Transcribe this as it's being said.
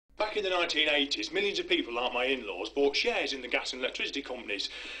Back in the 1980s, millions of people, like my in-laws, bought shares in the gas and electricity companies.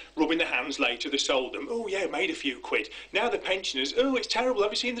 Rubbing their hands later, they sold them. Oh yeah, made a few quid. Now the pensioners, oh it's terrible,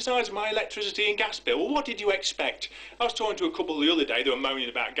 have you seen the size of my electricity and gas bill? Well, what did you expect? I was talking to a couple the other day, they were moaning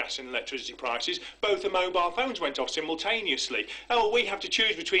about gas and electricity prices. Both their mobile phones went off simultaneously. Oh, we have to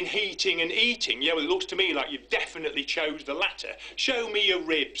choose between heating and eating. Yeah, well it looks to me like you've definitely chose the latter. Show me your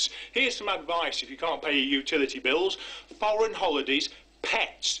ribs. Here's some advice if you can't pay your utility bills. Foreign holidays,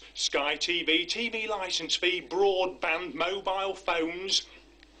 pets, Sky TV, TV licence fee, broadband, mobile phones,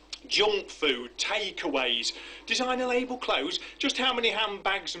 junk food, takeaways, designer label clothes. Just how many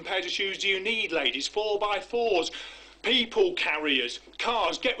handbags and pairs of shoes do you need, ladies? 4x4s, people carriers,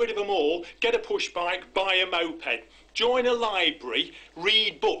 cars, get rid of them all, get a push bike, buy a moped, join a library,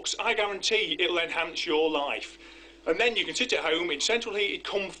 read books. I guarantee it'll enhance your life. And then you can sit at home in central heated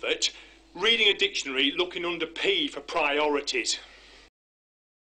comfort, reading a dictionary, looking under P for priorities.